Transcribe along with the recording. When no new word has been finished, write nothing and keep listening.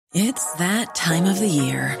It's that time of the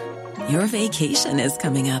year. Your vacation is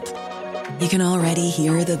coming up. You can already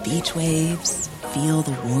hear the beach waves, feel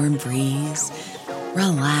the warm breeze,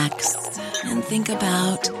 relax, and think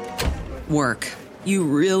about work. You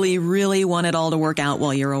really, really want it all to work out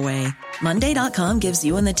while you're away. Monday.com gives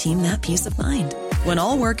you and the team that peace of mind. When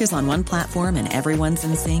all work is on one platform and everyone's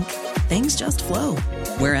in sync, things just flow.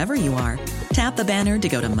 Wherever you are, tap the banner to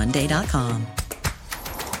go to Monday.com.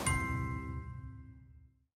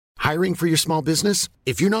 Hiring for your small business?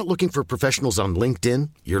 If you're not looking for professionals on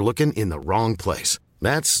LinkedIn, you're looking in the wrong place.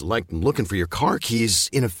 That's like looking for your car keys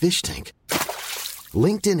in a fish tank.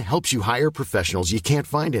 LinkedIn helps you hire professionals you can't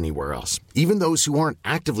find anywhere else, even those who aren't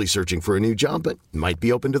actively searching for a new job but might be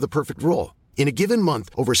open to the perfect role. In a given month,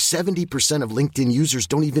 over 70% of LinkedIn users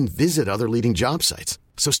don't even visit other leading job sites.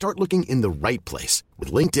 So start looking in the right place.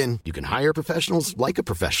 With LinkedIn, you can hire professionals like a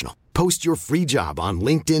professional. Post your free job on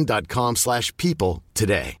linkedin.com/people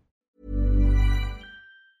today.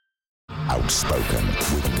 Outspoken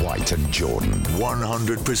with White and Jordan.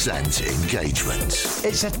 100% engagement.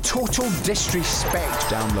 It's a total disrespect.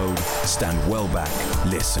 Download, stand well back,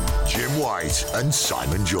 listen. Jim White and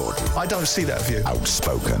Simon Jordan. I don't see that view.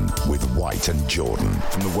 Outspoken with White and Jordan.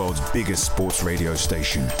 From the world's biggest sports radio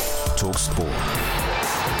station, Talk Sport.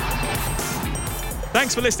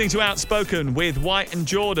 Thanks for listening to Outspoken with White and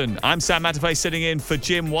Jordan. I'm Sam Matterface sitting in for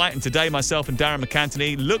Jim White, and today myself and Darren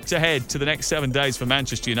McAntony looked ahead to the next 7 days for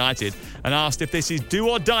Manchester United and asked if this is do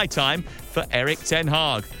or die time for Erik ten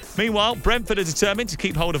Hag. Meanwhile, Brentford are determined to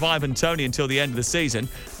keep hold of Ivan Toney until the end of the season,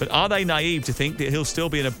 but are they naive to think that he'll still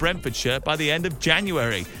be in a Brentford shirt by the end of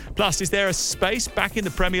January? Plus, is there a space back in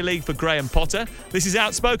the Premier League for Graham Potter? This is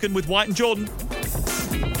Outspoken with White and Jordan.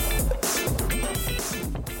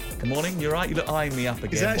 Good morning, you're right, you look eyeing me up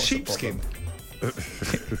again. Is that sheepskin?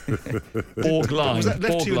 Borg line. Was that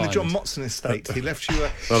left Borg to you in the lined. John Motson estate? He left you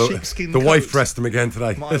a sheepskin The coat. wife dressed him again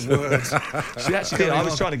today. My word. She actually did. I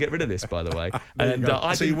was trying to get rid of this, by the way. And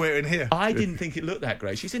So you wear it in here? I didn't think it looked that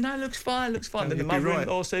great. She said, no, it looks fine, looks fine. Then the you'd be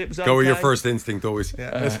mother-in-law right. said it was okay. Go with your first instinct always.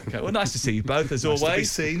 Yeah. Okay. Well, nice to see you both, as Nice to be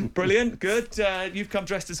always. seen. Brilliant, good. You've come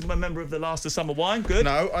dressed as a member of the Last of Summer Wine. Good.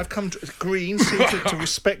 No, I've come green, suited to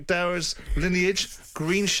respect Dara's lineage.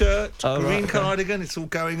 Green shirt, green cardigan, it's all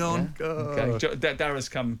going on. Yeah. Okay. Dara's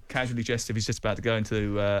come casually dressed if he's just about to go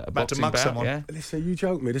into a boxing mug bout. someone. Yeah. Listen, you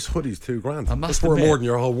joke me. This hoodie's $2,000. I must That's worth admit. more than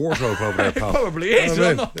your whole wardrobe over there, It pal. probably is. You know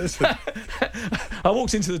I'm what I mean? not- I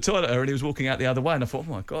walked into the toilet and he was walking out the other way and I thought,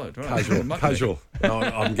 oh my God. Right, Casual. No,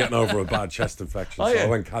 I'm getting over a bad chest infection, Oh, so yeah. I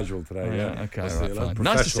went casual today. Yeah. Okay, That's right, it, fine. like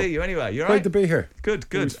Nice to professional. see you anyway. You're Great right. to be here. Good, It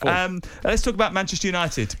good. was fun. Let's talk about Manchester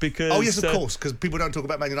United because... Oh, yes, of course, because people don't talk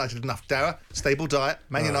about Man United enough. Dara, stable diet,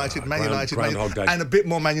 Man United, Man United, Groundhog Day. and a bit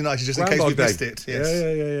more Man United just in case we Groundhog Day. missed it. Yes.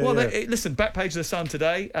 Yeah. Well, listen, back page of the Sun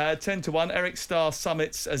today, 10-1, Eric Starr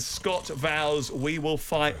summits as Scott vows we will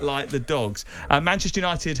fight like the dogs. Manchester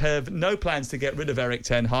United have no plans to get rid of Erik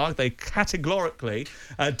ten Hag. They categorically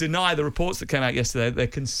deny the reports that came out yesterday. They're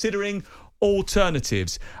considering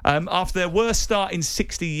alternatives. After their worst start in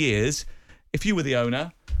 60 years, if you were the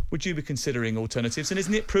owner, would you be considering alternatives? And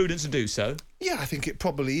isn't it prudent to do so? Yeah, I think it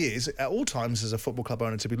probably is at all times as a football club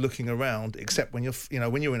owner to be looking around. Except when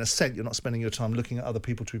when you're in ascent, you're not spending your time looking at other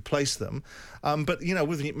people to replace them. But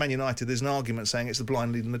with Man United, there's an argument saying it's the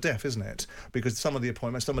blind leading the deaf, isn't it? Because some of the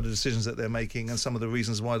appointments, some of the decisions that they're making, and some of the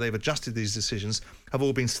reasons why they've adjusted these decisions have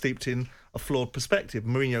all been steeped in a flawed perspective.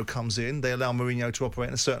 Mourinho comes in, they allow Mourinho to operate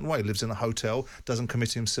in a certain way. Lives in a hotel, doesn't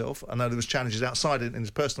commit himself. I know there was challenges outside in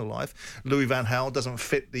his personal life. Louis van Gaal doesn't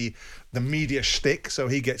fit the media shtick, so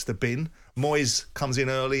he gets the bin. Moyes comes in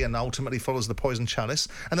early and ultimately follows the poison chalice.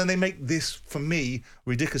 And then they make this, for me,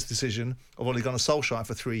 ridiculous decision of Ole Gunnar Solskjaer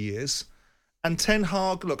for 3 years. And Ten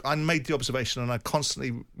Hag, look, I made the observation and I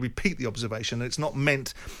constantly repeat the observation. And it's not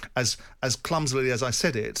meant as clumsily as I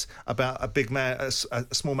said it about a big man, a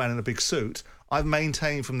small man in a big suit. I've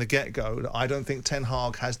maintained from the get-go that I don't think Ten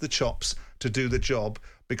Hag has the chops to do the job,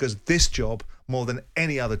 because this job, more than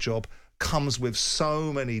any other job, comes with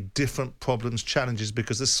so many different problems, challenges,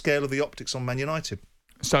 because the scale of the optics on Man United.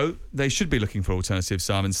 So they should be looking for alternatives,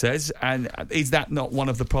 Simon says. And is that not one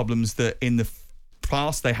of the problems that in the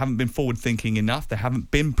past they haven't been forward-thinking enough? They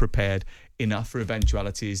haven't been prepared enough for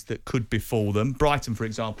eventualities that could befall them. Brighton, for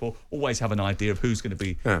example, always have an idea of who's going to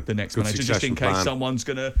be the next good manager, just in succession case plan. someone's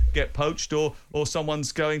going to get poached or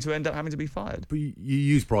someone's going to end up having to be fired. But you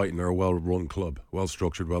use Brighton, they're a well-run club,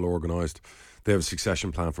 well-structured, well-organised. They have a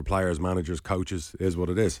succession plan for players, managers, coaches, is what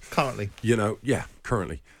it is. Currently.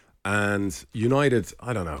 Currently. And United,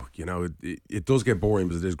 I don't know, it does get boring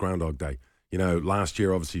because it is Groundhog Day. Last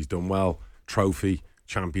year, obviously, he's done well. Trophy,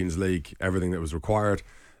 Champions League, everything that was required.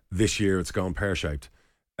 This year, it's gone pear-shaped.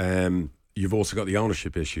 You've also got the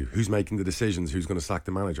ownership issue. Who's making the decisions? Who's going to sack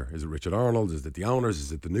the manager? Is it Richard Arnold? Is it the owners?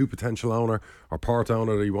 Is it the new potential owner or part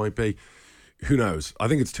owner that he might be? Who knows? I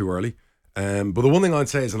think it's too early. But the one thing I'd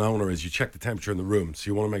say as an owner is you check the temperature in the room. So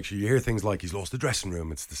you want to make sure you hear things like he's lost the dressing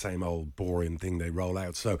room. It's the same old boring thing they roll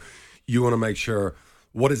out. So you want to make sure,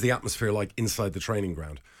 what is the atmosphere like inside the training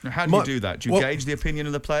ground? Now, how do you do that? Do you gauge the opinion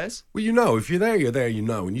of the players? Well, if you're there, you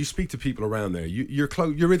know. And you speak to people around there.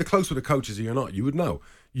 You're either close with the coaches or you're not. You would know.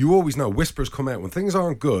 You always know. Whispers come out. When things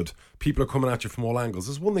aren't good, people are coming at you from all angles.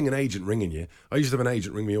 There's one thing, an agent ringing you. I used to have an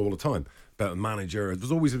agent ring me all the time about a manager.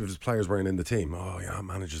 There's always, if his players weren't in the team,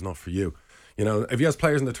 manager's not for you. If he has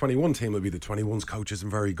players in the 21 team, it'll be the 21's coach isn't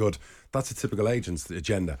very good. That's a typical agent's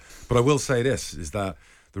agenda. But I will say this, is that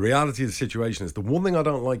the reality of the situation is, the one thing I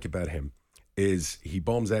don't like about him is he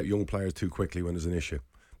bombs out young players too quickly when there's an issue.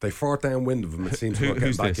 They fart downwind of him, it seems, to not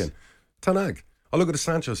get back in. Toney. I look at the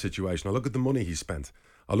Sancho situation. I look at the money he spent.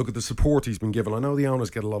 I look at the support he's been given. I know the owners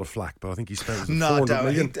get a lot of flack, but I think he spent $400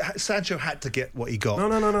 million. Sancho had to get what he got.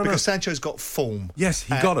 No. Because Sancho's got form. Yes,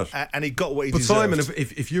 he got it. And he got what he deserved. But Simon,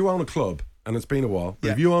 if you own a club, and it's been a while,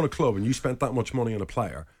 but if you own a club and you spent that much money on a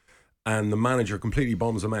player and the manager completely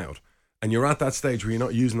bombs him out, and you're at that stage where you're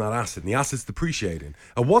not using that asset, and the asset's depreciating,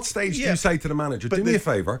 at what stage do you say to the manager, do me a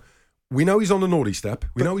favour, we know he's on the naughty step,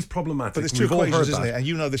 we know he's problematic, but there's two equations, isn't there? And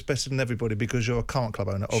you know this better than everybody because you're a current club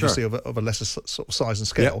owner, obviously of a lesser sort of size and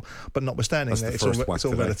scale, but notwithstanding that, it's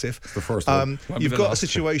all relative. It's the first one. You've got a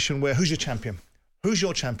situation where, who's your champion? Who's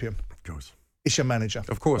your champion? Of course. It's your manager.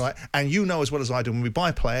 Of course. Right? And you know as well as I do, when we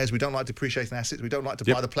buy players, we don't like depreciating assets. We don't like to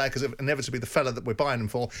buy the player because inevitably the fella that we're buying them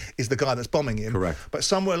for is the guy that's bombing him. Correct. But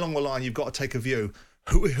somewhere along the line, you've got to take a view.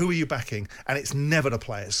 Who are you backing? And it's never the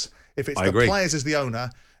players. If it's the players as the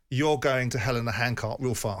owner, you're going to hell in a handcart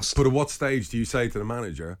real fast. But at what stage do you say to the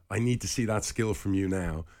manager, I need to see that skill from you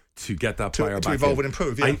now to get that player back to evolve and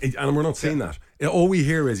improve, yeah. And we're not seeing that. All we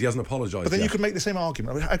hear is he hasn't apologised. But then you could make the same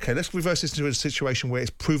argument. Okay, let's reverse this into a situation where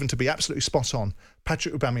it's proven to be absolutely spot on.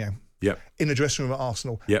 Patrick Aubameyang. Yep. In the dressing room at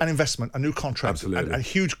Arsenal, an investment, a new contract, and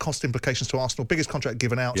huge cost implications to Arsenal, biggest contract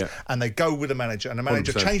given out, and they go with the manager, and the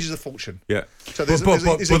manager 100%. Changes a fortune. Yeah. So there's a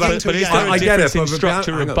is there a difference in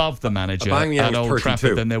structure above the manager at Old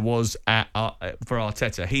Trafford than there was for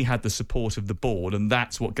Arteta? He had the support of the board, and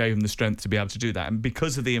that's what gave him the strength to be able to do that. And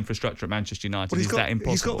because of the infrastructure at Manchester United, is that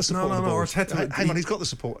impossible? He's got the support of the board. Arteta, hang on, he's got the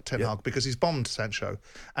support of Ten Hag because he's bombed Sancho.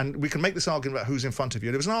 And we can make this argument about who's in front of you.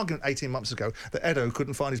 There was an argument 18 months ago that Edo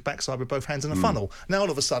couldn't find his backside with both hands in a funnel. Now all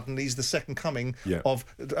of a sudden he's the second coming of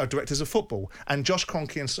directors of football, and Josh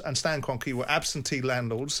Kroenke and Stan Kroenke were absentee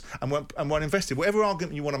landlords and weren't invested. Whatever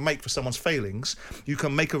argument you want to make for someone's failings, you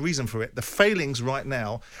can make a reason for it. The failings right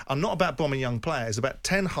now are not about bombing young players. About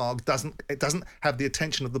Ten Hag doesn't have the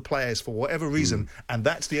attention of the players for whatever reason, and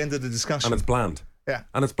that's the end of the discussion. And it's bland. Yeah,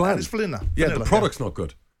 and it's bland. And it's vanilla. Yeah, the product's not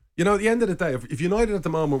good. At the end of the day, if United at the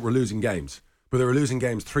moment were losing games, but they were losing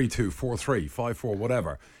games 3-2, 4-3, 5-4,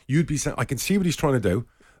 whatever, you'd be saying, I can see what he's trying to do.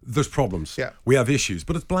 There's problems. Yeah. We have issues,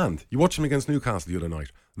 but it's bland. You watch him against Newcastle the other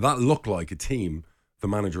night. That looked like a team the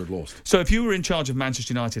manager had lost. So if you were in charge of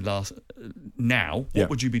Manchester United what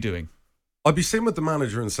would you be doing? I'd be sitting with the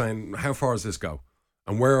manager and saying, how far does this go?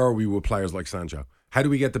 And where are we with players like Sancho? How do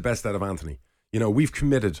we get the best out of Anthony? We've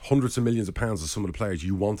committed hundreds of millions of pounds to some of the players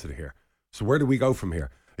you wanted here. So where do we go from here?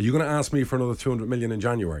 Are you going to ask me for another 200 million in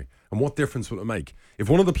January? And what difference will it make? If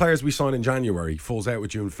one of the players we sign in January falls out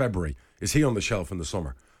with you in February, is he on the shelf in the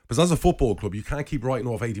summer? Because as a football club, you can't keep writing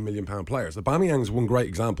off £80 million players. Aubameyang's one great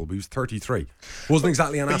example, but he was 33. Wasn't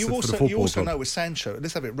exactly an asset for the football club. You also know with Sancho,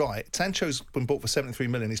 let's have it right, Sancho's been bought for 73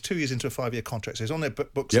 million. He's 2 years into a 5-year contract, so he's on their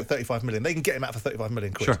books at 35 million. They can get him out for 35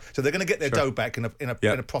 million quid. So they're going to get their dough back in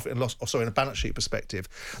a profit and loss, in a balance sheet perspective.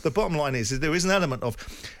 The bottom line is there is an element of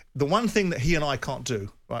the one thing that he and I can't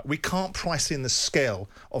do, right? We can't price in the scale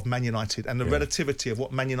of Man United and the relativity of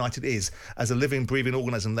what Man United is as a living, breathing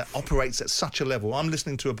organism that operates at such a level. I'm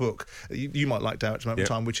listening to a book you might like, Darren, at the moment in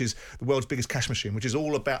time, which is The World's Biggest Cash Machine, which is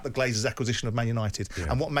all about the Glazers' acquisition of Man United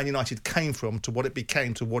and what Man United came from to what it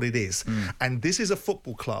became to what it is. And this is a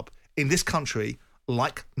football club in this country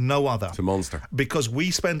like no other. It's a monster. Because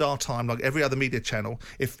we spend our time, like every other media channel,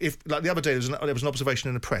 if like the other day there was an observation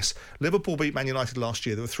in the press, Liverpool beat Man United last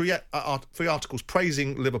year. There were three articles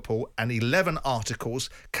praising Liverpool and 11 articles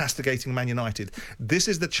castigating Man United. This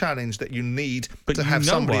is the challenge that you need to have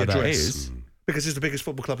somebody address. Because it's the biggest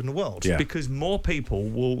football club in the world. Yeah. Because more people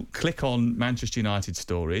will click on Manchester United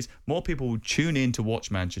stories, more people will tune in to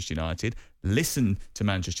watch Manchester United, listen to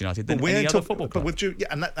Manchester United than any other football club.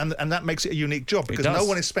 And that makes it a unique job because no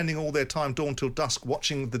one is spending all their time dawn till dusk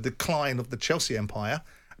watching the decline of the Chelsea empire.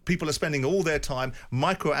 people are spending all their time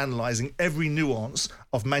micro-analysing every nuance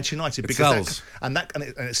of Manchester United. It sells. And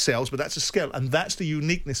it sells, but that's a skill. And that's the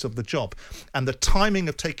uniqueness of the job. And the timing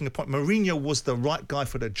of taking a point. Mourinho was the right guy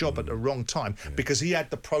for the job at the wrong time because he had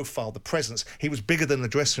the profile, the presence. He was bigger than the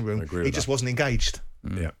dressing room. He just wasn't engaged.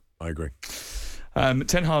 Yeah, I agree.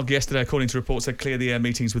 Ten Hag yesterday, according to reports, said clear the air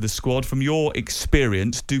meetings with the squad. From your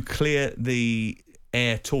experience, do clear the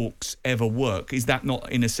air talks ever work? Is that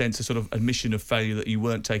not, in a sense, a sort of admission of failure that you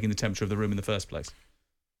weren't taking the temperature of the room in the first place?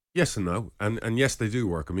 Yes and no. And yes, they do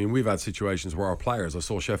work. I mean, we've had situations where our players, I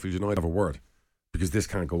saw Sheffield United have a word because this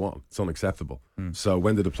can't go on. It's unacceptable. So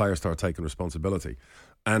when did the players start taking responsibility?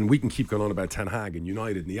 And we can keep going on about Ten Hag and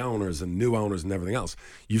United and the owners and new owners and everything else.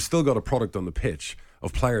 You've still got a product on the pitch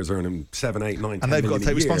of players earning 7, 8, 9, 10 and they've got to take million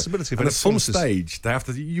a year. responsibility for And their at some performances. stage, they have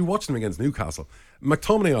to. You watch them against Newcastle.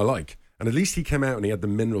 McTominay, I like, and at least he came out and he had the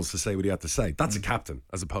minerals to say what he had to say. That's a captain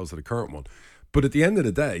as opposed to the current one. But at the end of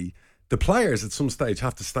the day, the players at some stage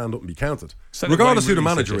have to stand up and be counted, regardless who the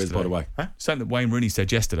manager is. By the way, something that Wayne Rooney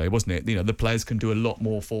said yesterday, wasn't it? You know, the players can do a lot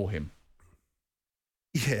more for him.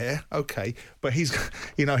 Yeah, okay, but he's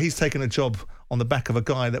taken a job on the back of a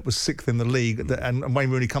guy that was 6th in the league, and Wayne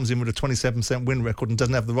Rooney comes in with a 27% win record and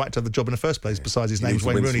doesn't have the right to have the job in the first place. Besides, his name's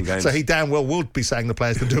Wayne Rooney, so he damn well would be saying the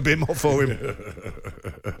players can do a bit more for him.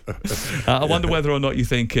 I wonder whether or not you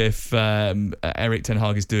think if Erik Ten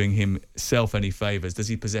Hag is doing himself any favours, does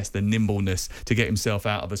he possess the nimbleness to get himself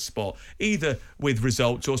out of a spot, either with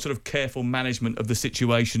results or sort of careful management of the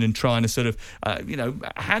situation and trying to sort of,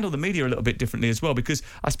 handle the media a little bit differently as well? Because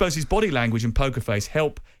I suppose his body language and poker face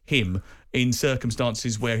help him in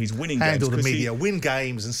circumstances where he's winning games. Handle the media, win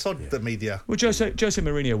games and sod the media. Well, Jose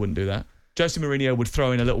Mourinho wouldn't do that. Jose Mourinho would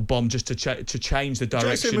throw in a little bomb just to change the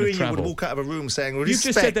direction of travel. Jose Mourinho would walk out of a room saying, You've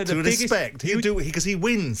just said that respect. He'll do it because he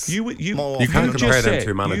wins. You can't compare them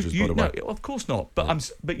to managers, by the way. No, of course not.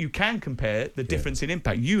 But you can compare the difference in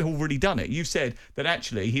impact. You've already done it. You've said that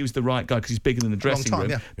actually he was the right guy because he's bigger than the dressing room.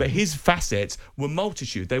 Yeah. But his facets were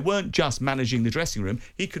multitude. They weren't just managing the dressing room.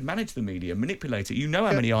 He could manage the media, manipulate it. You know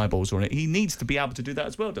how many eyeballs are on it. He needs to be able to do that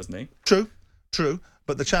as well, doesn't he? True.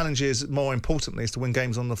 But the challenge is, more importantly, is to win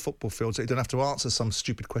games on the football field so you don't have to answer some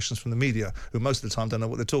stupid questions from the media who most of the time don't know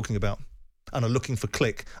what they're talking about and are looking for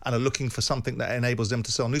click and are looking for something that enables them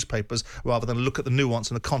to sell newspapers rather than look at the nuance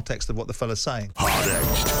and the context of what the fella's saying.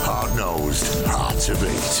 Hard-edged, hard-nosed, hard to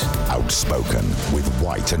beat. Outspoken with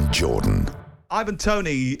White and Jordan. Ivan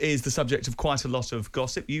Toney is the subject of quite a lot of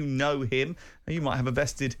gossip. You know him, and you might have a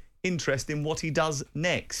vested interest in what he does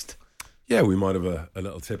next. Yeah, we might have a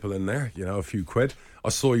little tipple in there, a few quid. I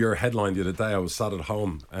saw your headline the other day. I was sat at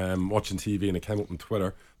home watching TV and it came up on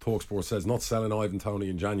Twitter. TalkSport says, not selling Ivan Toney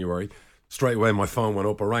in January. Straight away, my phone went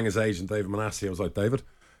up. I rang his agent, David Manassi. I was like, David,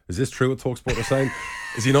 is this true what TalkSport are saying?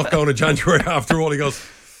 Is he not going to January after all? He goes,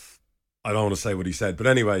 I don't want to say what he said. But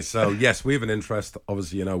anyway, so yes, we have an interest.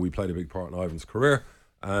 Obviously, we played a big part in Ivan's career.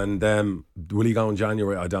 And will he go in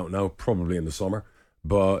January? I don't know. Probably in the summer.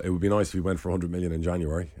 But it would be nice if he went for 100 million in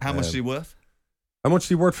January. How much is he worth? How much is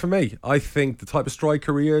he worth for me? I think the type of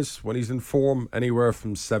striker he is, when he's in form, anywhere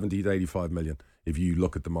from 70 to 85 million, if you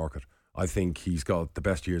look at the market. I think he's got the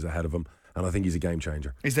best years ahead of him, and I think he's a game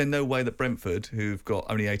changer. Is there no way that Brentford, who've got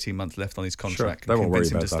only 18 months left on his contract, they can won't worry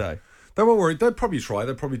convince him to about that. stay? They won't worry. They'll probably try.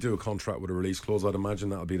 They'll probably do a contract with a release clause. I'd imagine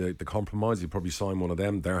that'll be the compromise. He'll probably sign one of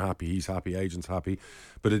them. They're happy. He's happy. Agent's happy.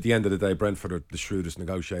 But at the end of the day, Brentford are the shrewdest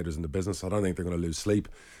negotiators in the business. I don't think they're going to lose sleep.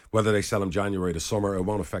 Whether they sell him January to summer, it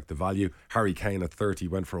won't affect the value. Harry Kane at 30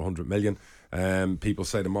 went for 100 million. People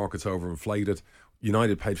say the market's overinflated.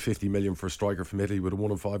 United paid 50 million for a striker from Italy with a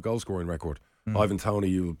 1 in 5 goal scoring record. Ivan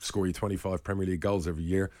Toney, who'll score you 25 Premier League goals every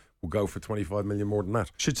year, will go for 25 million more than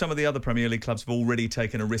that. Should some of the other Premier League clubs have already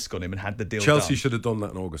taken a risk on him and had the deal Chelsea done? should have done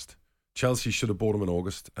that in August. Chelsea should have bought him in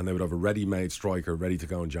August, and they would have a ready-made striker ready to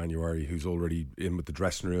go in January who's already in with the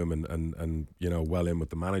dressing room and well in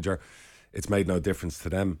with the manager. It's made no difference to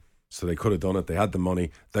them, so they could have done it. They had the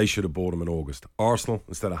money. They should have bought him in August. Arsenal,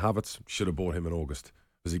 instead of Havertz, should have bought him in August.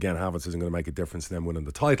 Because again, Havertz isn't going to make a difference to them winning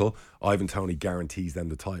the title. Ivan Toney guarantees them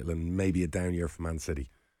the title and maybe a down year for Man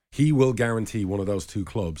City. He will guarantee one of those two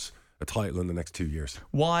clubs a title in the next 2 years.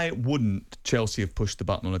 Why wouldn't Chelsea have pushed the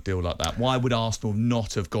button on a deal like that? Why would Arsenal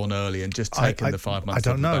not have gone early and just taken the 5 months?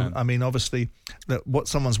 I don't know. I mean, obviously, what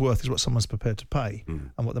someone's worth is what someone's prepared to pay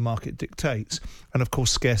and what the market dictates. And of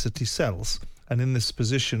course, scarcity sells. and in this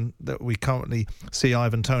position that we currently see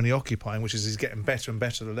Ivan Toney occupying, which is he's getting better and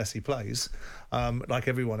better the less he plays, like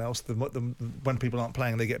everyone else, when people aren't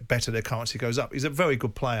playing, they get better, their currency goes up. He's a very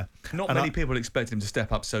good player. Not many people expected him to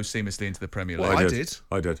step up so seamlessly into the Premier League. Well,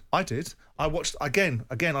 I did. I watched again.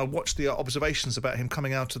 I watched the observations about him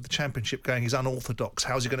coming out of the Championship, going, he's unorthodox.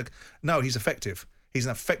 How's he going to? No, he's effective. He's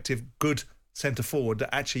an effective, good centre forward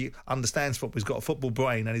that actually understands football. He's got a football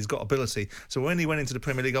brain and he's got ability. So when he went into the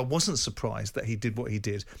Premier League, I wasn't surprised that he did what he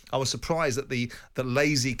did. I was surprised at the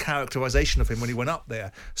lazy characterisation of him when he went up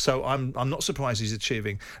there. So I'm not surprised he's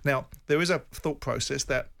achieving. Now, there is a thought process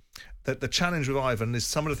that the challenge with Ivan is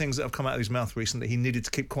some of the things that have come out of his mouth recently he needed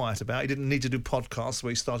to keep quiet about. He didn't need to do podcasts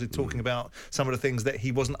where he started talking about some of the things that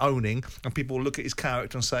he wasn't owning, and people will look at his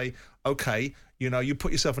character and say, okay, you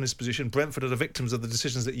put yourself in this position. Brentford are the victims of the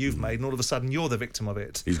decisions that you've made, and all of a sudden you're the victim of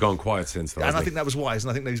it. He's gone quiet since then. And I think that was wise, and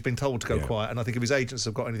I think that he's been told to go quiet, and I think if his agents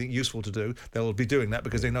have got anything useful to do, they'll be doing that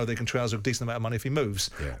because they know they can trouser a decent amount of money if he moves.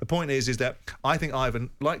 Yeah. The point is that I think Ivan,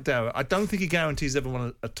 like Darragh, I don't think he guarantees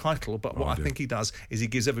everyone a title, but what I think he does is he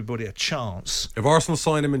gives everybody a chance. If Arsenal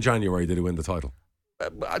signed him in January, did he win the title?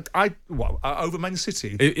 Over Man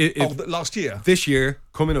City last year? This year,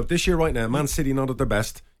 coming up, this year right now, Man City not at their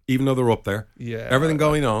best, even though they're up there. Yeah, everything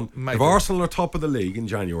going on. Maybe. If Arsenal are top of the league in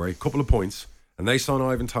January, couple of points, and they sign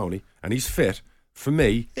Ivan Toney, and he's fit, for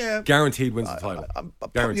me, guaranteed wins the title.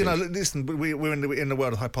 Guaranteed. Listen, we're in the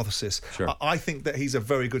world of hypothesis. Sure. I think that he's a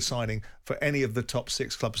very good signing for any of the top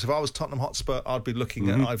 6 clubs. If I was Tottenham Hotspur, I'd be looking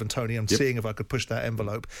at Ivan Toney and seeing if I could push that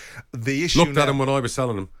envelope. The issue looked at him when I was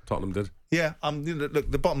selling him. Tottenham did. Yeah,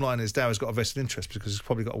 look, the bottom line is Darragh's got a vested interest because he's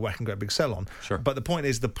probably got a whack and great big sell on. Sure. But the point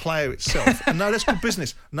is the player itself. No, that's good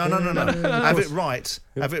business. No. Have it right.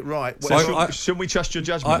 Have it right. So shouldn't we trust your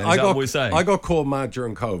judgment? Is that what we're saying? I got called mad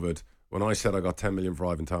during COVID when I said I got 10 million for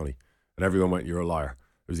Ivan Toney, and everyone went, "You're a liar."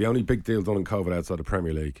 It was the only big deal done in COVID outside the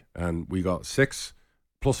Premier League, and we got 6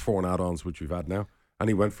 plus 4 in add-ons, which we've had now, and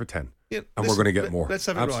he went for 10. Yeah, and we're going to get more. Let's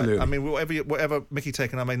have it Absolutely. right. I mean, whatever Mickey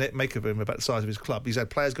Taken I may make of him about the size of his club, he's had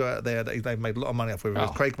players go out there that they've made a lot of money off, whether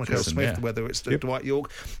it's Craig McHale-Smith, whether it's Dwight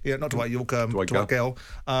York, not Dwight York, Dwight Gale,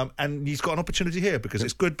 and he's got an opportunity here because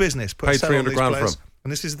it's good business. Paid 300 grand for him,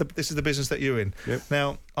 and this is the business that you're in. Yep.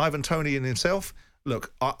 Now, Ivan Toney in himself.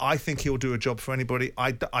 Look, I think he'll do a job for anybody.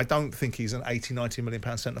 I don't think he's an 80, 90 million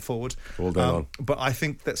pound centre forward. All day long. But I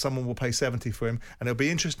think that someone will pay 70 for him, and it'll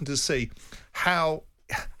be interesting to see how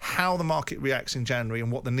the market reacts in January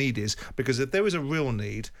and what the need is. Because if there is a real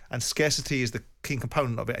need, and scarcity is the key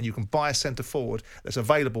component of it, and you can buy a centre forward that's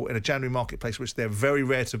available in a January marketplace, which they're very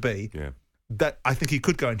rare to be. Yeah. That I think he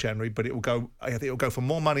could go in January, but I think it will go for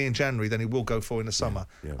more money in January than he will go for in the summer.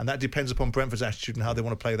 Yeah. And that depends upon Brentford's attitude and how they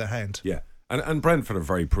want to play their hand. Yeah. And Brentford are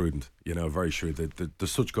very prudent, very shrewd. They're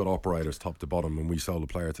such good operators top to bottom, and we sold a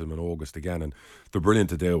player to them in August again, and they're brilliant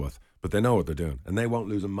to deal with. But they know what they're doing, and they won't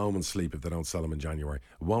lose a moment's sleep if they don't sell them in January.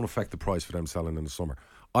 It won't affect the price for them selling in the summer.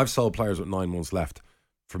 I've sold players with 9 months left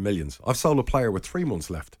for millions. I've sold a player with 3 months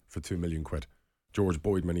left for £2 million. George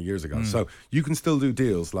Boyd many years ago. So you can still do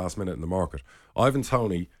deals last minute in the market. Ivan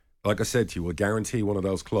Toney, like I said to you, will guarantee one of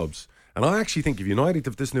those clubs. And I actually think if United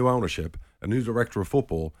have this new ownership, a new director of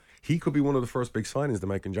football, he could be one of the first big signings to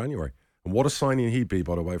make in January. And what a signing he'd be,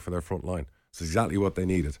 by the way, for their front line. It's exactly what they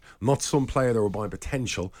needed. Not some player they were buying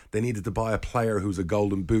potential. They needed to buy a player who's a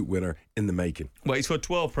Golden Boot winner in the making. Well, he scored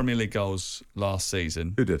 12 Premier League goals last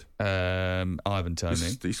season. Who did? Ivan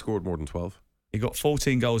Toney. He scored more than 12. He got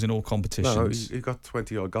 14 goals in all competitions. No, he got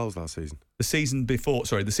 20-odd goals last season. The season before,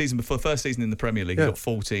 first season in the Premier League, he got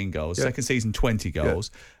 14 goals. Yeah. Second season, 20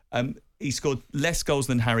 goals. Yeah. He scored less goals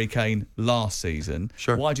than Harry Kane last season.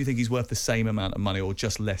 Sure. Why do you think he's worth the same amount of money or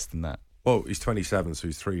just less than that? Well, he's 27, so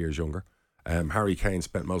he's 3 years younger. Harry Kane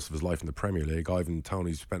spent most of his life in the Premier League. Ivan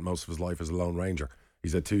Toney spent most of his life as a Lone Ranger.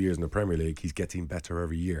 He's had 2 years in the Premier League. He's getting better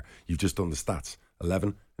every year. You've just done the stats,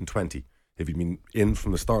 11 and 20. If he'd been in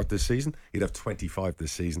from the start this season, he'd have 25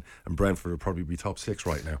 this season, and Brentford would probably be top 6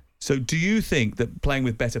 right now. So do you think that playing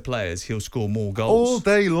with better players, he'll score more goals? All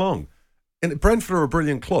day long. And Brentford are a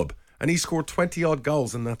brilliant club, and he scored 20-odd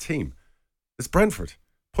goals in that team. It's Brentford.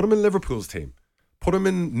 Put him in Liverpool's team. Put him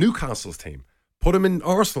in Newcastle's team. Put him in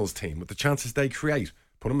Arsenal's team with the chances they create.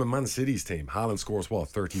 Put him in Man City's team. Haaland scores,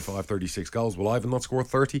 35, 36 goals. Will Ivan not score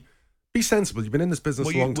 30? Be sensible. You've been in this business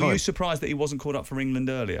a long time. Were you surprised that he wasn't called up for England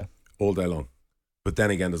earlier? All day long. But then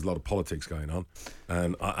again, there's a lot of politics going on.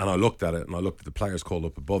 And I looked at it, and I looked at the players called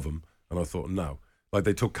up above him, and I thought, no. Like,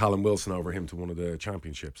 they took Callum Wilson over him to one of the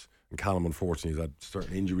championships. And Callum, unfortunately, has had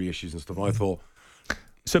certain injury issues and stuff. And I thought...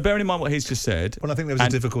 So bearing in mind what he's just said... Well, I think there was a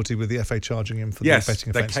difficulty with the FA charging him for the betting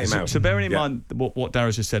offences. Came out. So bearing in mind what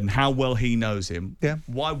Darragh just said and how well he knows him,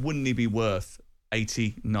 why wouldn't he be worth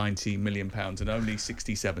 80, 90 million pounds and only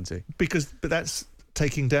 60, 70. But that's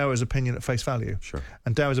taking Dowrow's opinion at face value. Sure.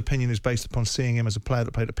 And Dowrow's opinion is based upon seeing him as a player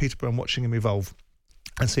that played at Peterborough and watching him evolve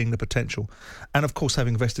and seeing the potential. And, of course,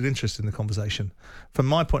 having vested interest in the conversation. From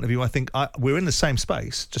my point of view, I think we're in the same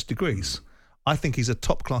space, just degrees. I think he's a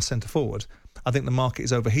top-class centre-forward. I think the market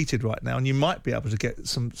is overheated right now, and you might be able to get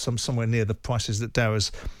some somewhere near the prices that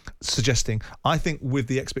Dowrow's suggesting. I think with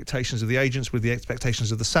the expectations of the agents, with the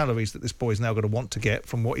expectations of the salaries that this boy's now going to want to get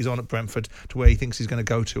from what he's on at Brentford to where he thinks he's going to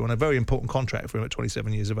go to on a very important contract for him at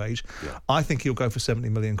 27 years of age, I think he'll go for 70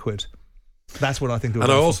 million quid. That's what I think. And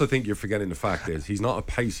I also think you're forgetting the fact is he's not a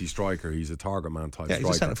pacey striker. He's a target man type striker. He's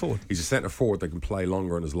a centre forward. He's a centre forward that can play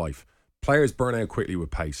longer in his life. Players burn out quickly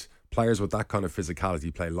with pace. Players with that kind of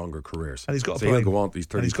physicality play longer careers. And he's got a so brain. He'll go on to these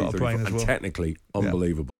 33, 34, and technically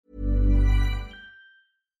unbelievable.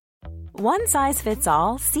 One size fits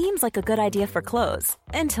all seems like a good idea for clothes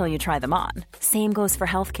until you try them on. Same goes for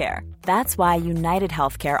healthcare. That's why United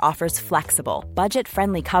Healthcare offers flexible,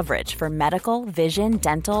 budget-friendly coverage for medical, vision,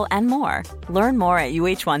 dental, and more. Learn more at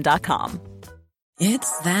uh1.com.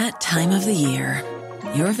 It's that time of the year.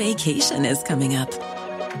 Your vacation is coming up.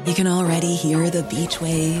 You can already hear the beach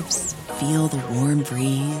waves, feel the warm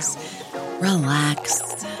breeze,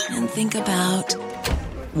 relax, and think about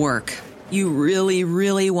work. You really,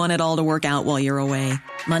 really want it all to work out while you're away.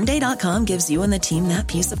 Monday.com gives you and the team that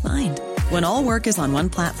peace of mind. When all work is on one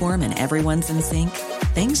platform and everyone's in sync,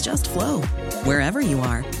 things just flow. Wherever you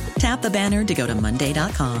are, tap the banner to go to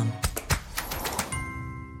Monday.com.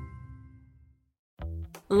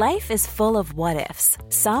 Life is full of what-ifs.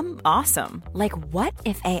 Some awesome, like what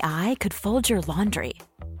if AI could fold your laundry?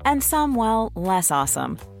 And some, well, less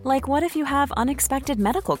awesome, like what if you have unexpected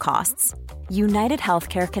medical costs? United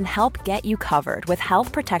Healthcare can help get you covered with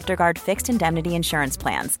Health Protector Guard fixed indemnity insurance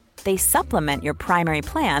plans. They supplement your primary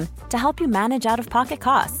plan to help you manage out-of-pocket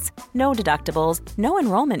costs. No deductibles, no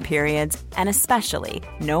enrollment periods, and especially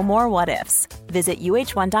no more what-ifs. Visit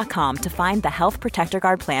uh1.com to find the Health Protector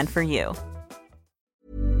Guard plan for you.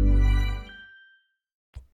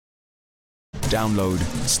 Download,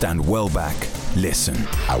 stand well back, listen.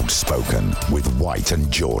 Outspoken with White and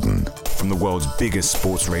Jordan. From the world's biggest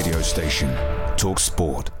sports radio station, Talk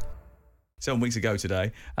Sport. 7 weeks ago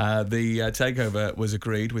today, the takeover was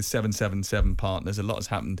agreed with 777 partners. A lot has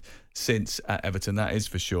happened since at Everton, that is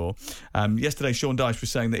for sure. Yesterday, Sean Dyche was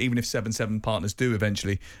saying that even if 77 partners do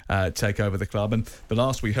eventually take over the club, and the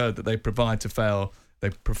last we heard that they failed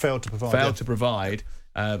to provide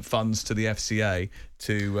funds to the FCA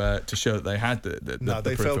to show that they had the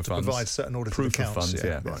they proof failed of to funds. provide certain audited Proof accounts. of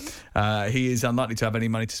funds, Right. He is unlikely to have any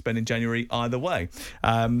money to spend in January either way.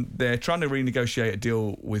 They're trying to renegotiate a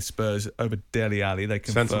deal with Spurs over Dele Alli. They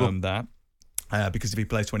confirmed that because if he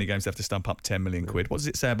plays 20 games, they have to stump up 10 million quid. What does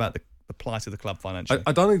it say about the plight of the club financially?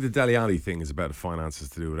 I don't think the Dele Alli thing is about the finances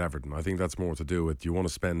to do with Everton. I think that's more to do with, do you want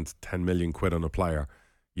to spend 10 million quid on a player,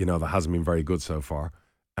 that hasn't been very good so far,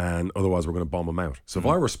 and otherwise we're going to bomb him out. So if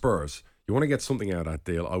I were Spurs, you want to get something out of that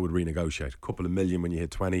deal, I would renegotiate. A couple of million when you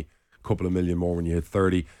hit 20, a couple of million more when you hit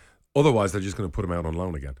 30. Otherwise, they're just going to put him out on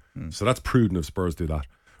loan again. So that's prudent if Spurs do that.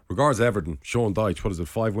 Regards Everton, Sean Dyche, what is it,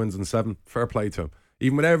 5 wins and 7? Fair play to him.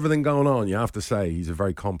 Even with everything going on, you have to say he's a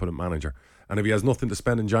very competent manager. And if he has nothing to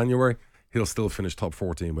spend in January, he'll still finish top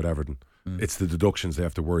 14 with Everton. It's the deductions they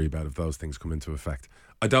have to worry about if those things come into effect.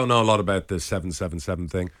 I don't know a lot about the 777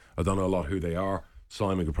 thing. I don't know a lot who they are.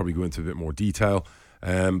 Simon could probably go into a bit more detail.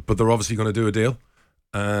 But they're obviously going to do a deal.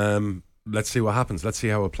 Let's see what happens. Let's see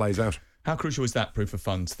how it plays out. How crucial is that proof of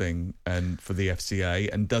funds thing and for the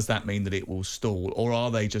FCA? And does that mean that it will stall? Or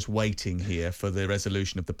are they just waiting here for the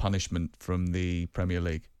resolution of the punishment from the Premier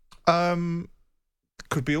League?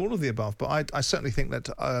 Could be all of the above, but I certainly think that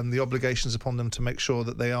the obligations upon them to make sure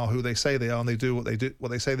that they are who they say they are and they do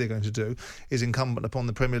what they say they're going to do is incumbent upon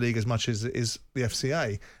the Premier League as much as it is the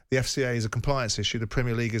FCA. The FCA is a compliance issue. The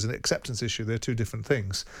Premier League is an acceptance issue. They're two different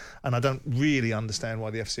things. And I don't really understand why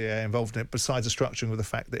the FCA are involved in it, besides the structuring with the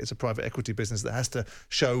fact that it's a private equity business that has to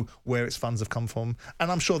show where its funds have come from.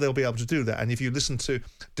 And I'm sure they'll be able to do that. And if you listen to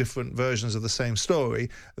different versions of the same story,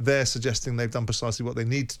 they're suggesting they've done precisely what they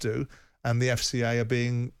need to do. And the FCA are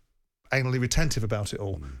being anally retentive about it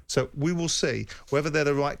all. So we will see whether they're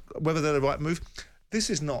the right move.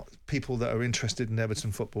 This is not people that are interested in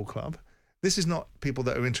Everton Football Club. This is not people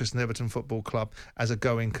that are interested in Everton Football Club as a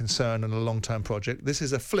going concern and a long-term project. This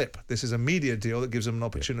is a flip. This is a media deal that gives them an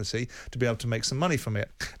opportunity to be able to make some money from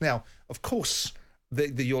it. Now, of course,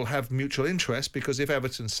 you'll have mutual interest, because if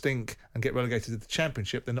Everton stink and get relegated to the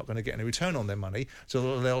Championship, they're not going to get any return on their money.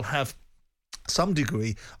 So they'll have some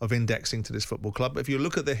degree of indexing to this football club. If you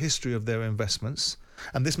look at the history of their investments,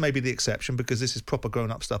 and this may be the exception because this is proper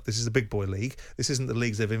grown-up stuff. This is a big boy league. This isn't the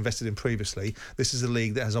leagues they've invested in previously. This is a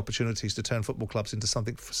league that has opportunities to turn football clubs into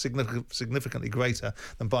something significantly greater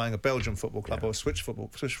than buying a Belgian football club or a Swiss football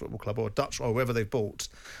club or a Dutch or wherever they've bought.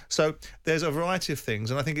 So there's a variety of things,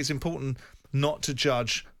 and I think it's important not to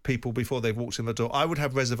judge people before they've walked in the door. I would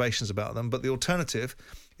have reservations about them, but the alternative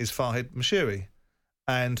is Farhad Moshiri.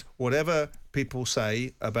 And whatever people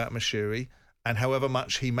say about Moshiri, and however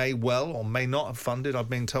much he may well or may not have funded, I've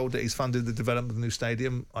been told that he's funded the development of the new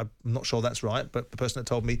stadium. I'm not sure that's right, but the person that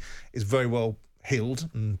told me is very well heeled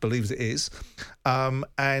and believes it is.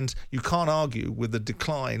 And you can't argue with the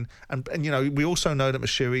decline. And you know, we also know that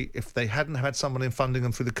Moshiri, if they hadn't had someone in funding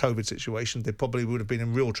them through the COVID situation, they probably would have been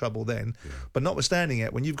in real trouble then. Yeah. But notwithstanding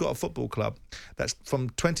it, when you've got a football club that's from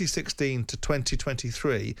 2016 to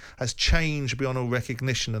 2023 has changed beyond all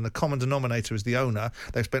recognition, and the common denominator is the owner.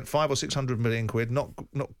 They've spent 500 or 600 million quid, not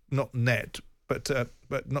net, but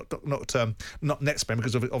not net spend,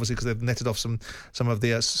 because obviously because they've netted off some of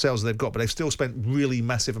the sales they've got, but they've still spent really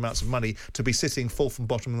massive amounts of money to be sitting fourth and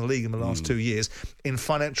bottom in the league in the last 2 years in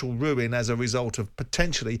financial ruin as a result of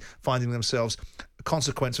potentially finding themselves a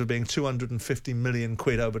consequence of being 250 million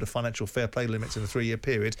quid over the financial fair play limits in a 3-year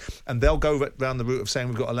period. And they'll go around the route of saying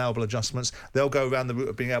we've got allowable adjustments. They'll go around the route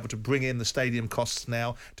of being able to bring in the stadium costs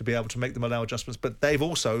now to be able to make them allow adjustments. But they've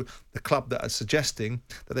also, the club that are suggesting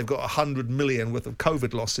that they've got 100 million worth of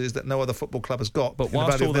COVID losses that no other football club has got. But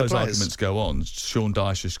whilst all those arguments go on, Sean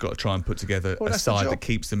Dyche has got to try and put together a side that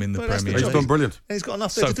keeps them in the Premier League. He's done brilliant. And he's got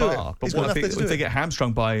enough there to do it. But what if they get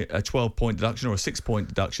hamstrung by a 12-point deduction or a 6-point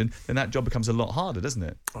deduction, then that job becomes a lot harder, doesn't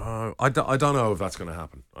it? I don't know if that's going to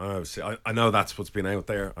happen. I know that's what's been out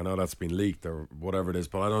there. I know that's been leaked or whatever it is,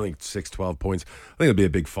 but I don't think 12 points. I think it'll be a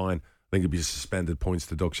big fine. I think it'll be a suspended points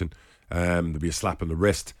deduction. There'll be a slap on the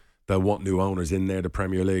wrist. They'll want new owners in there, the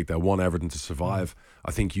Premier League. They'll want Everton to survive.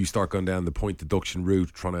 I think you start going down the point deduction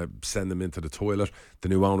route, trying to send them into the toilet. The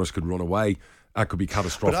new owners could run away. That could be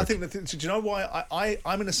catastrophic. But I think do you know why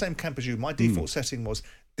I'm in the same camp as you? My default setting was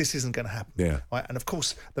this isn't going to happen. Yeah. Right? And of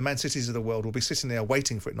course, the Man Cities of the world will be sitting there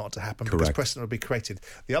waiting for it not to happen. Correct. Because precedent will be created.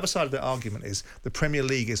 The other side of the argument is the Premier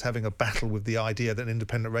League is having a battle with the idea that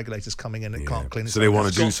independent regulators coming in and can't clean it. So they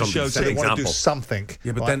want to do something. So they want to do something.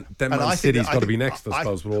 Yeah, but right? then Man City's got to be next, I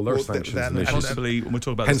suppose, with all their sanctions and issues. Possibly, when we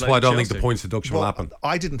talk about hence why I don't think the points deduction will happen.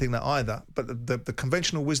 I didn't think that either. But the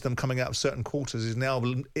conventional wisdom coming out of certain quarters is now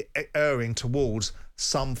erring towards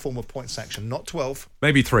some form of point sanction. Not 12.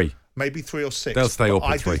 Maybe 3. Maybe 3 or 6. They'll stay up.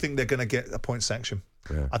 I do think they're going to get a point sanction.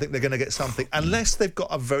 Yeah. I think they're going to get something, unless they've got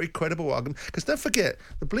a very credible argument. Because don't forget,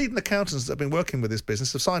 the bleeding accountants that have been working with this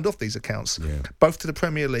business have signed off these accounts, both to the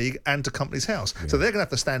Premier League and to Companies House. Yeah. So they're going to have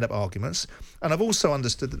to stand up arguments. And I've also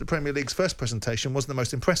understood that the Premier League's first presentation wasn't the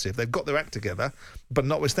most impressive. They've got their act together, but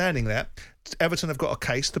notwithstanding that, Everton have got a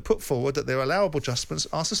case to put forward that their allowable adjustments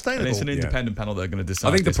are sustainable. And it's an independent panel that are going to decide.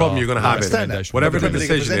 I think the problem you're going to have is whatever the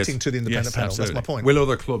decision is, to the independent panel. Absolutely. That's my point. Will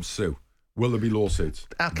other clubs sue? Will there be lawsuits?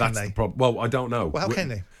 How can they? The problem. Well, I don't know. Well, how can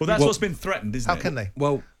they? Well, that's what's been threatened, isn't it? How can they?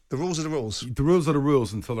 Well, the rules are the rules. The rules are the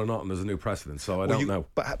rules until they're not, and there's a new precedent. So I don't know.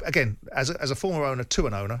 But again, as a former owner to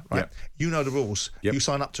an owner, right? Yep. You know the rules. Yep. You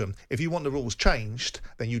sign up to them. If you want the rules changed,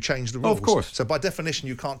 then you change the rules. Oh, of course. So by definition,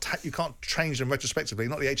 you can't change them retrospectively.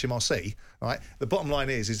 Not the HMRC, right? The bottom line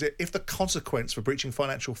is that if the consequence for breaching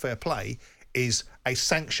financial fair play is a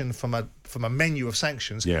sanction from a menu of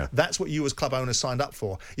sanctions, that's what you as club owners signed up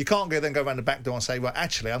for. You can't then go around the back door and say, well,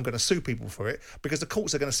 actually, I'm going to sue people for it, because the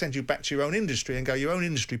courts are going to send you back to your own industry and go, your own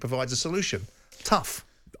industry provides a solution. Tough.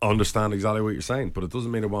 I understand exactly what you're saying, but it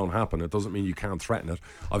doesn't mean it won't happen. It doesn't mean you can't threaten it.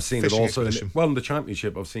 I've seen it also in the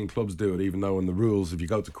Championship. I've seen clubs do it, even though in the rules, if you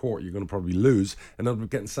go to court, you're going to probably lose and end up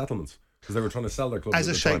getting settlements. Because they were trying to sell their club as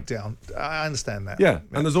a shakedown. I understand that. Yeah,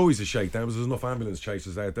 and there's always a shakedown because there's enough ambulance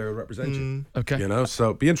chasers out there to represent you. Okay. You know, so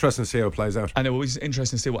it'll be interesting to see how it plays out. And it will be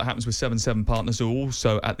interesting to see what happens with 7-7 Partners, who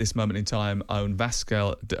also at this moment in time own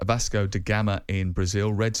Vasco da Gama in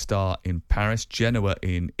Brazil, Red Star in Paris, Genoa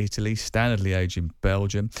in Italy, Standard Liège in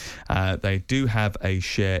Belgium. They do have a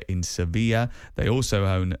share in Sevilla. They also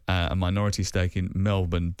own a minority stake in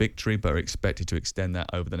Melbourne Victory, but are expected to extend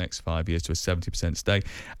that over the next 5 years to a 70% stake.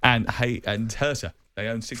 And Hertha, they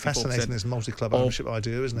own 64%. Fascinating, this multi-club ownership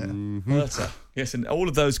idea, isn't it? Mm-hmm. Hertha, yes, and all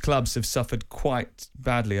of those clubs have suffered quite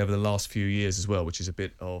badly over the last few years as well, which is a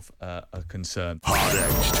bit of a concern.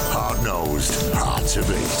 Hard-edged, hard-nosed, hard to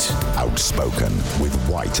beat. Outspoken with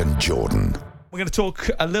White and Jordan. We're going to talk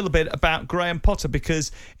a little bit about Graham Potter,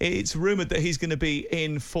 because it's rumoured that he's going to be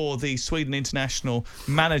in for the Sweden international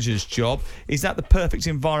manager's job. Is that the perfect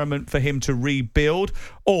environment for him to rebuild,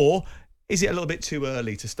 or Is it a little bit too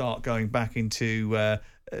early to start going back into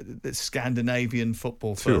the Scandinavian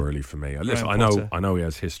football? Too early for me. Listen, I know he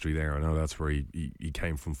has history there. I know that's where he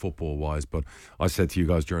came from football-wise. But I said to you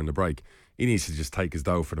guys during the break, he needs to just take his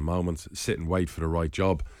dough for the moment, sit and wait for the right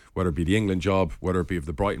job, whether it be the England job, whether it be if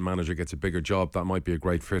the Brighton manager gets a bigger job, that might be a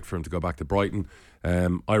great fit for him to go back to Brighton.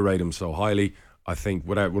 I rate him so highly. I think,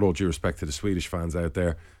 with all due respect to the Swedish fans out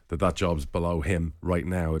there, that job's below him right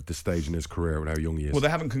now at this stage in his career with how young he is. Well, they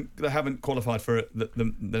haven't qualified for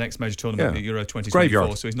the next major tournament, the Euro 2024,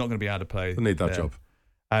 Graveyard. so he's not going to be able to play. They need that job.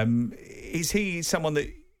 Is he someone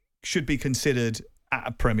that should be considered at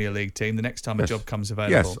a Premier League team the next time a job comes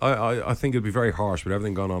available? Yes, I think it'd be very harsh with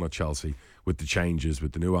everything going on at Chelsea, with the changes,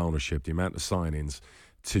 with the new ownership, the amount of signings,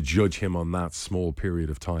 to judge him on that small period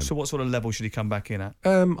of time. So what sort of level should he come back in at?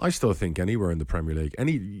 I still think anywhere in the Premier League.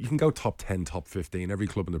 You can go top 10, top 15. Every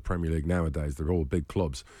club in the Premier League nowadays, they're all big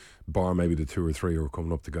clubs, bar maybe the 2 or 3 who are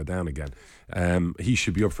coming up to go down again. He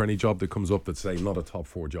should be up for any job that comes up that's, say, not a top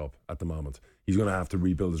 4 job at the moment. He's going to have to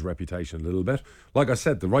rebuild his reputation a little bit. Like I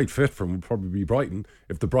said, the right fit for him would probably be Brighton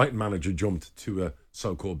if the Brighton manager jumped to a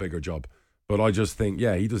so-called bigger job. But I just think,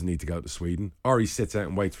 he doesn't need to go to Sweden. Or he sits out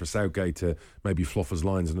and waits for Southgate to maybe fluff his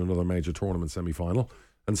lines in another major tournament semi-final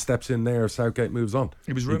and steps in there if Southgate moves on.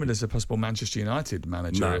 He was rumoured as a possible Manchester United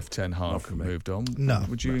manager if Ten Hag moved on. No.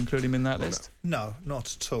 Would you include him in that list? No,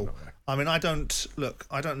 not at all. I mean, I don't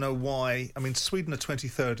know why. I mean, Sweden are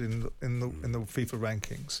 23rd in the FIFA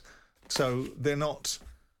rankings, so they're not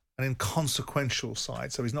an inconsequential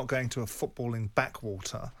side. So he's not going to a footballing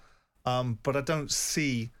backwater. But I don't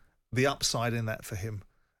see the upside in that for him.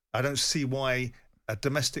 I don't see why a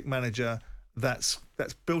domestic manager that's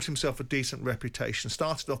built himself a decent reputation,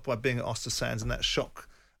 started off by being at Ostersands and that shock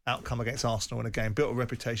outcome against Arsenal in a game, built a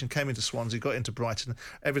reputation, came into Swansea, got into Brighton.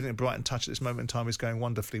 Everything at Brighton touched at this moment in time is going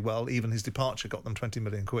wonderfully well. Even his departure got them 20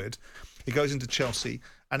 million quid. He goes into Chelsea,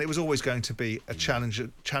 and it was always going to be a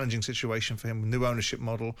challenging situation for him, new ownership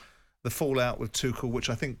model. The fallout with Tuchel, which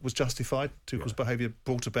I think was justified. Tuchel's behaviour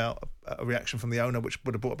brought about a reaction from the owner, which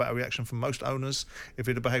would have brought about a reaction from most owners. If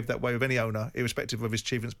he'd have behaved that way with any owner, irrespective of his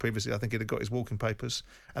achievements previously, I think he'd have got his walking papers.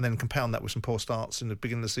 And then compound that with some poor starts in the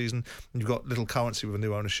beginning of the season, and you've got little currency with a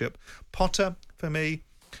new ownership. Potter, for me,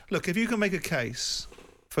 look, if you can make a case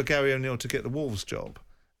for Gary O'Neill to get the Wolves job,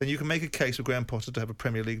 then you can make a case for Graham Potter to have a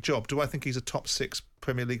Premier League job. Do I think he's a top 6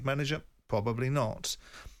 Premier League manager? Probably not.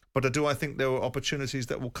 But do I think there are opportunities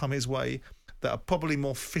that will come his way that are probably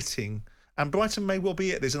more fitting? And Brighton may well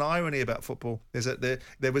be it. There's an irony about football.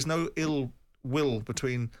 There was no ill will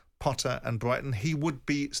between Potter and Brighton. He would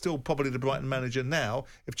be still probably the Brighton manager now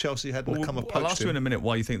if Chelsea hadn't come and poached him. I'll ask you in a minute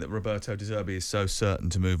why you think that Roberto De Zerbi is so certain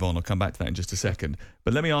to move on. I'll come back to that in just a second.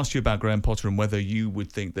 But let me ask you about Graham Potter and whether you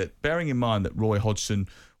would think that, bearing in mind that Roy Hodgson,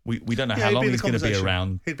 we don't know how long he's going to be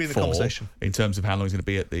around. He'd be in the conversation in terms of how long he's going to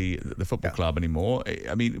be at the football club anymore.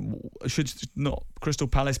 I mean, should not Crystal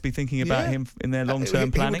Palace be thinking about him in their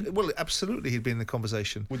long-term planning? Well, absolutely, he'd be in the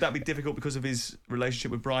conversation. Would that be difficult because of his relationship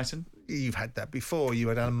with Brighton? You've had that before. You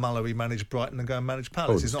had Alan Mullery manage Brighton and go and manage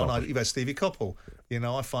Palace. It's not like you've had Stevie Coppell.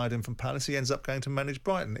 I fired him from Palace. He ends up going to manage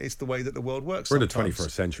Brighton. It's the way that the world works. We're sometimes. in the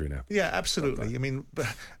 21st century now. Yeah, absolutely. I mean,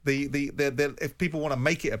 if people want to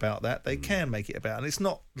make it about that, they can make it about. And it's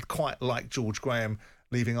not quite like George Graham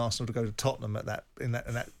leaving Arsenal to go to Tottenham in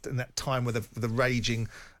that time with the raging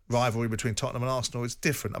rivalry between Tottenham and Arsenal. It's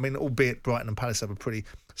different. I mean, albeit Brighton and Palace have a pretty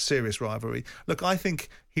serious rivalry. Look, I think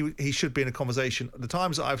he should be in a conversation. The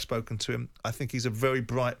times that I've spoken to him, I think he's a very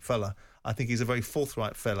bright fella. I think he's a very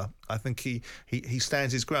forthright fella. I think he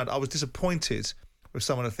stands his ground. I was disappointed with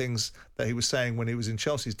some of the things that he was saying when he was in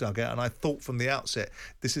Chelsea's dugout, and I thought from the outset,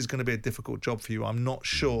 this is going to be a difficult job for you. I'm not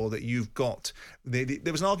sure that you've got...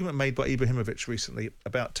 There was an argument made by Ibrahimovic recently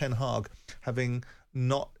about Ten Hag having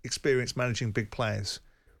not experienced managing big players.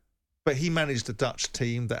 But he managed a Dutch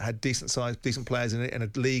team that had decent players in it, in a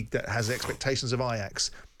league that has expectations of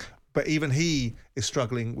Ajax. But even he is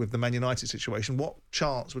struggling with the Man United situation. What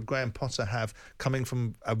chance would Graham Potter have coming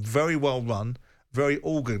from a very well-run, very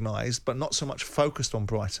organised, but not so much focused on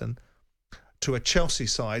Brighton, to a Chelsea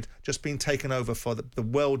side just being taken over for the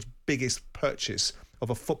world's biggest purchase of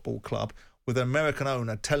a football club, with an American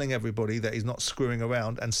owner telling everybody that he's not screwing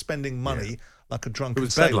around and spending money like a drunken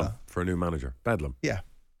sailor. It was bedlam for a new manager. Bedlam. Yeah.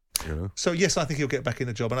 So yes, I think he'll get back in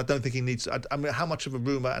the job, and I don't think he needs. I mean, how much of a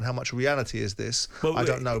rumour and how much reality is this? Well, I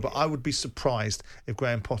don't know, but I would be surprised if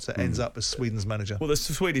Graham Potter ends up as Sweden's manager. Well, the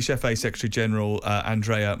Swedish FA Secretary General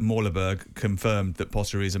Andrea Målerberg confirmed that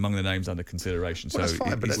Potter is among the names under consideration. Well, so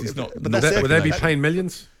that's fine, it's not. Would they be paying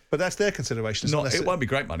millions? But that's their consideration. It won't be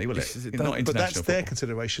great money, will it? Not international but that's their football.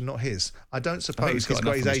 consideration, not his. I don't he's suppose got he's enough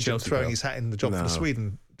got his from his agent Chelsea throwing bill. his hat in the job for the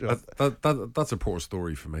Sweden. That's a poor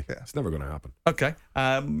story for me. It's never going to happen. Okay.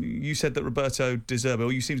 You said that Roberto De Zerbi,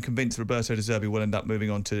 or you seem convinced Roberto De Zerbi will end up moving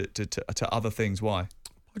on to other things. Why?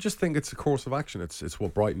 I just think it's a course of action. It's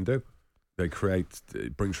what Brighton do. They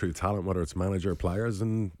bring through talent, whether it's manager or players,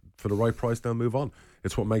 and for the right price, they'll move on.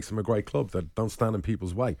 It's what makes them a great club. That don't stand in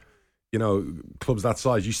people's way. You know, clubs that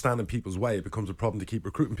size, you stand in people's way, it becomes a problem to keep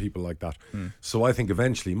recruiting people like that. So I think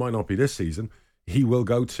eventually, might not be this season, he will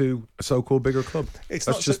go to a so-called bigger club.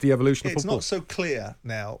 That's just the evolution of football. It's not so clear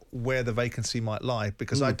now where the vacancy might lie,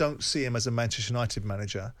 because I don't see him as a Manchester United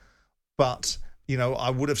manager, but you know, I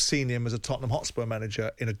would have seen him as a Tottenham Hotspur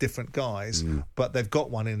manager in a different guise, but they've got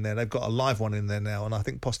one in there. They've got a live one in there now, and I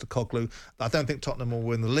think Postecoglou, I don't think Tottenham will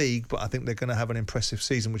win the league, but I think they're going to have an impressive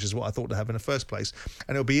season, which is what I thought to have in the first place.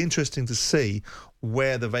 And it'll be interesting to see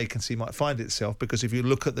where the vacancy might find itself, because if you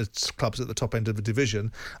look at the clubs at the top end of the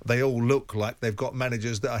division, they all look like they've got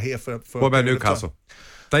managers that are here for what about Newcastle?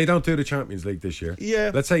 They don't do the Champions League this year.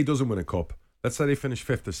 Yeah. Let's say he doesn't win a cup. Let's say they finish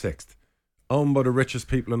 5th or 6th. Owned by the richest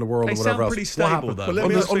people in the world, They or whatever sound else. pretty stable, what though. happened? Well,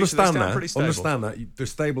 let me Understand sound pretty that. stable. Understand that. They're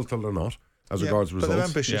stable till they're not, as regards but results. they're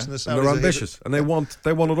ambitious, Yeah. and the And Saudis they're are here ambitious, and they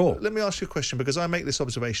want it all. Let me ask you a question, because I make this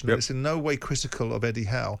observation that it's in no way critical of Eddie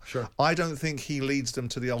Howe. Sure. I don't think he leads them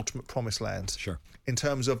to the ultimate promised land. Sure. In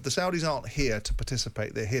terms of the Saudis aren't here to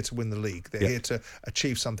participate, they're here to win the league. They're here to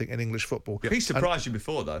achieve something in English football. He surprised you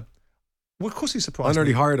before, though. Well, of course he I surprised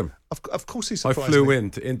nearly me. hired him. Of course he I surprised flew me. in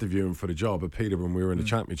to interview him for the job at Peterborough when we were in the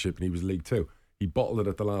Championship, and he was League 2. He bottled it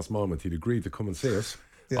at the last moment. He'd agreed to come and see us.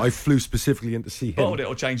 Yeah. I flew specifically in to see him. Bottled it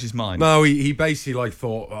or changed his mind? No, he basically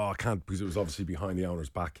thought, I can't, because it was obviously behind the owner's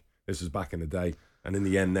back. This was back in the day. And in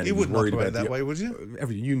the end, then He was wouldn't worried operate about that way, would you?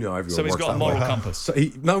 Everyone So he's works got a that moral way. compass. So he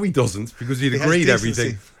doesn't, because he'd He has agreed decency.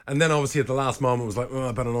 everything. And then obviously at the last moment was like,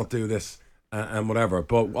 I better not do this and whatever.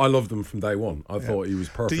 But I loved him from day one. I thought he was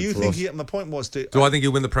perfect Do you for think us. my point was... Do I think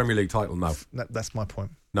he'll win the Premier League title? No. That's my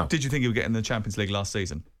point. No. Did you think he would get in the Champions League last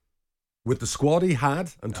season? With the squad he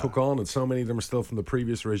had and took on, and so many of them are still from the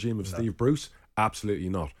previous regime of Steve Bruce, absolutely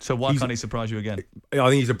not. So why can't he surprise you again? I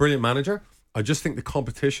think he's a brilliant manager. I just think the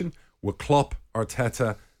competition with Klopp,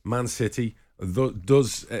 Arteta, Man City,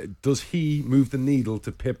 does he move the needle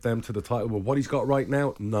to pip them to the title? With what he's got right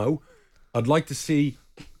now, no. I'd like to see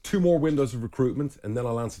 2 more windows of recruitment, and then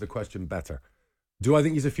I'll answer the question better. Do I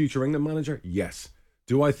think he's a future England manager? Yes.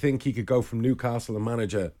 Do I think he could go from Newcastle and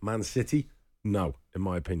manage a Man City? No, in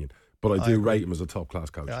my opinion. But I do rate him as a top-class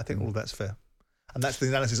coach. Yeah, I think all of that's fair. And that's the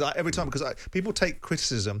analysis. Every time, because people take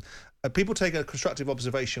criticism, people take a constructive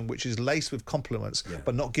observation which is laced with compliments,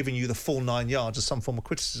 but not giving you the full 9 yards as some form of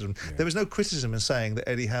criticism. Yeah. There is no criticism in saying that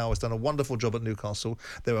Eddie Howe has done a wonderful job at Newcastle.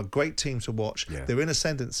 They're a great team to watch. Yeah. They're in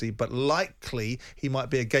ascendancy, but likely he might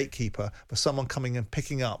be a gatekeeper for someone coming and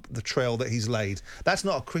picking up the trail that he's laid. That's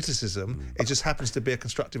not a criticism. It just happens to be a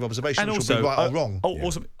constructive observation, And which also, will be right or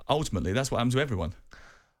wrong. Ultimately, that's what happens to everyone.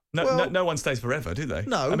 No one stays forever, do they?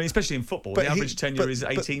 No. I mean, especially in football, the average tenure is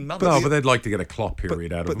 18 months. No, but they'd like to get a Klopp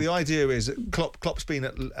period out of him. But the idea is that Klopp's been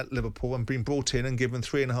at Liverpool and been brought in and given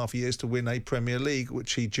 3.5 years to win a Premier League,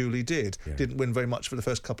 which he duly did. Yeah. Didn't win very much for the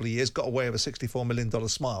first couple of years, got away with a $64 million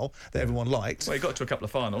smile that everyone liked. Well, he got to a couple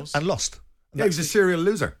of finals. And lost. Yeah, he was a serial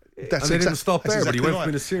loser. And they didn't stop there, but he went from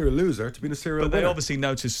being a serial loser to being a serial winner. But they obviously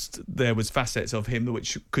noticed there was facets of him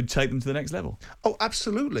which could take them to the next level. Oh,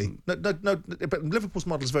 absolutely. No, but Liverpool's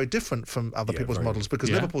model is very different from other people's models,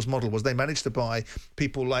 because Liverpool's model was they managed to buy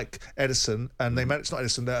people like Edison, and they managed, not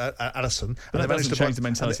Edison, Allison. But and that doesn't change the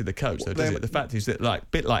mentality of the coach, though, does it? The fact is that, a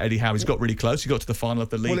bit like Eddie Howe, he's got really close. He got to the final of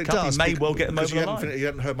the League Cup. He may well get them over the line. You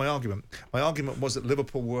haven't heard my argument. My argument was that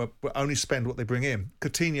Liverpool will only spend what they bring in.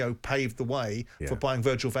 Coutinho paved the way for buying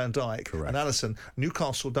Virgil van Dijk and Allison.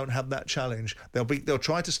 Newcastle don't have that challenge. They'll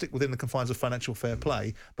try to stick within the confines of financial fair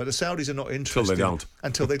play, but the Saudis are not interested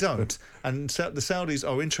until they don't. And the Saudis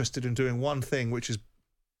are interested in doing one thing, which is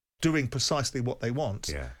doing precisely what they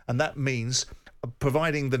want, and that means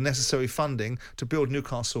providing the necessary funding to build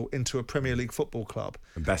Newcastle into a Premier League football club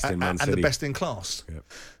and best in Man City. And the best in class. Yep.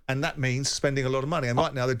 And that means spending a lot of money. And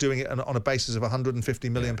right now they're doing it on a basis of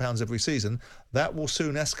 £150 million every season. That will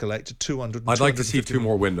soon escalate to 200. I'd like to see 2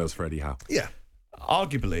 more windows for Eddie Howe. Yeah.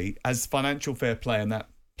 Arguably, as financial fair play and that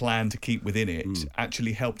plan to keep within it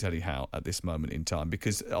actually helped Eddie Howe at this moment in time,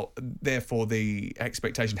 because therefore the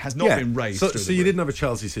expectation has not been raised. So you didn't have a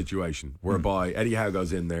Chelsea situation whereby Eddie Howe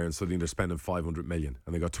goes in there and suddenly they're spending 500 million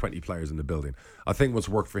and they got 20 players in the building. I think what's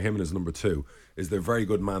worked for him and his number 2 is they're very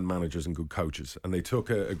good man managers and good coaches, and they took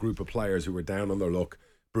a group of players who were down on their luck,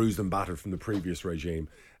 bruised and battered from the previous regime,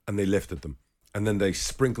 and they lifted them. and then they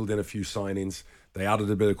sprinkled in a few signings. They added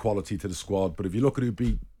a bit of quality to the squad. But if you look at who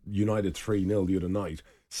beat United 3-0 the other night,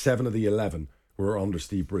 7 of the 11 were under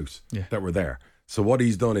Steve Bruce that were there. So what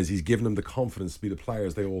he's done is he's given them the confidence to be the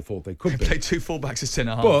players they all thought they could be. They played 2 fullbacks at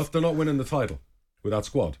centre-half. But they're not winning the title with that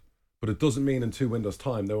squad. But it doesn't mean in 2 windows'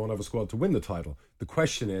 time they won't have a squad to win the title. The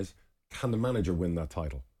question is, can the manager win that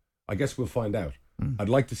title? I guess we'll find out. I'd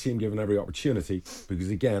like to see him given every opportunity because,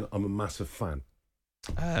 again, I'm a massive fan.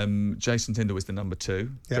 Jason Tindall is the number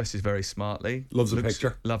 2. Dresses very smartly. Loves a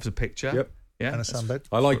picture. Yep. Yeah, And a sunbed.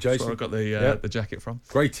 I like That's Jason. where I got the jacket from.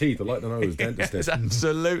 Great teeth. I'd like to know who his dentist Yes, is.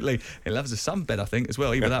 absolutely. He loves a sunbed, I think, as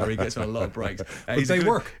well. Either that or he gets on a lot of breaks. But they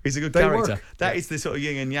work. He's a good They character. work. That is the sort of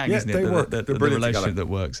yin and yang, Yeah, isn't it? they work. The They're brilliant relationship together.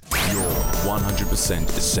 that works. Your 100%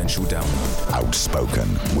 essential download. Outspoken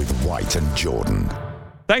with White and Jordan.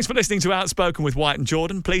 Thanks for listening to Outspoken with White and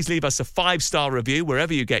Jordan. Please leave us a 5-star review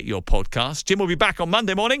wherever you get your podcast. Jim will be back on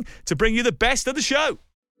Monday morning to bring you the best of the show.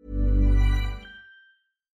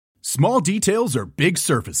 Small details are big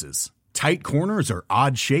surfaces. Tight corners are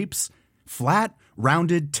odd shapes. Flat,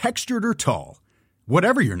 rounded, textured, or tall.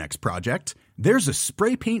 Whatever your next project, there's a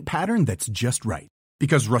spray paint pattern that's just right.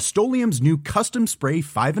 Because Rust-Oleum's new Custom Spray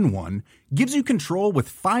 5-in-1 gives you control with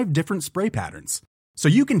 5 different spray patterns. So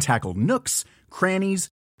you can tackle nooks, crannies,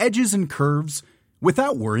 edges, and curves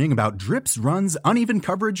without worrying about drips, runs, uneven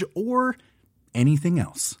coverage, or anything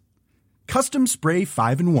else. Custom Spray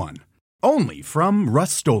 5-in-1. Only from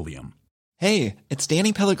Rust-Oleum. Hey, it's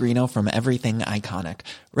Danny Pellegrino from Everything Iconic.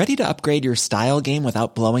 Ready to upgrade your style game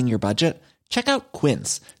without blowing your budget? Check out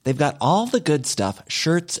Quince. They've got all the good stuff,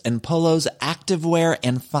 shirts and polos, activewear,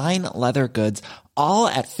 and fine leather goods, all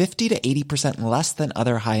at 50 to 80% less than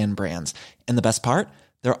other high-end brands. And the best part?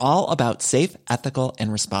 They're all about safe, ethical,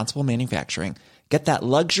 and responsible manufacturing. Get that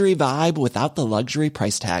luxury vibe without the luxury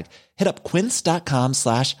price tag. Hit up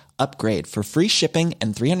quince.com/upgrade for free shipping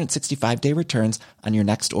and 365-day returns on your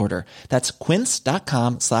next order. That's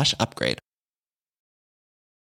quince.com/upgrade.